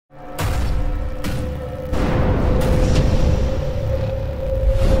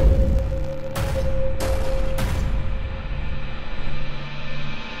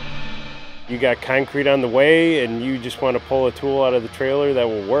got concrete on the way and you just want to pull a tool out of the trailer that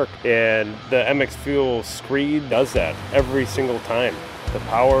will work. And the MX Fuel Screed does that every single time. The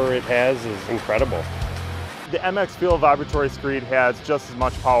power it has is incredible. The MX Fuel Vibratory Screed has just as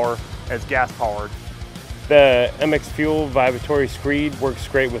much power as gas powered. The MX Fuel Vibratory Screed works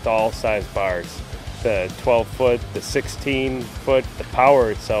great with all size bars. The 12-foot, the 16-foot, the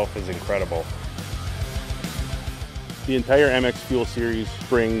power itself is incredible. The entire MX Fuel series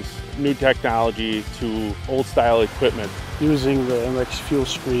brings new technology to old-style equipment. Using the MX Fuel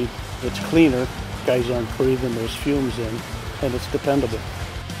Screed, it's cleaner, guys aren't breathing those fumes in, and it's dependable.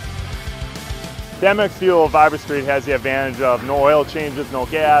 The MX Fuel Vibroscreed has the advantage of no oil changes, no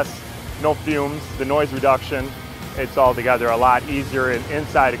gas, no fumes, the noise reduction. It's altogether a lot easier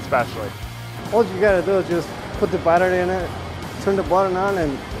inside especially. All you gotta do is just put the battery in it, turn the button on,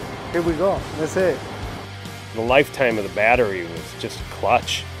 and here we go. That's it. The lifetime of the battery was just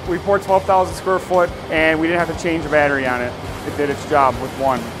clutch. We poured 12,000 square foot and we didn't have to change the battery on it. It did its job with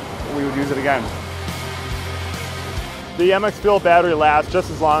one. We would use it again. The MX Fuel battery lasts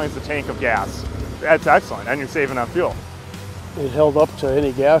just as long as the tank of gas. That's excellent, and you're saving on fuel. It held up to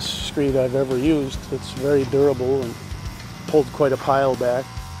any gas screed I've ever used. It's very durable and pulled quite a pile back.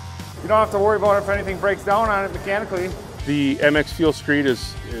 You don't have to worry about if anything breaks down on it mechanically. The MX Fuel Screed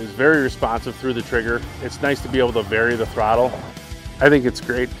is very responsive through the trigger. It's nice to be able to vary the throttle. I think it's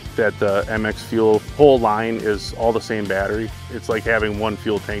great that the MX Fuel whole line is all the same battery. It's like having one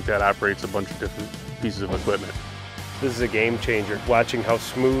fuel tank that operates a bunch of different pieces of equipment. This is a game changer. Watching how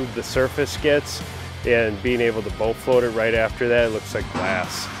smooth the surface gets and being able to boat float it right after that, it looks like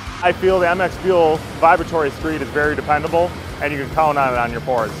glass. I feel the MX Fuel Vibratory Screed is very dependable and you can count on it on your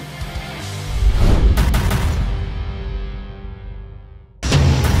pours.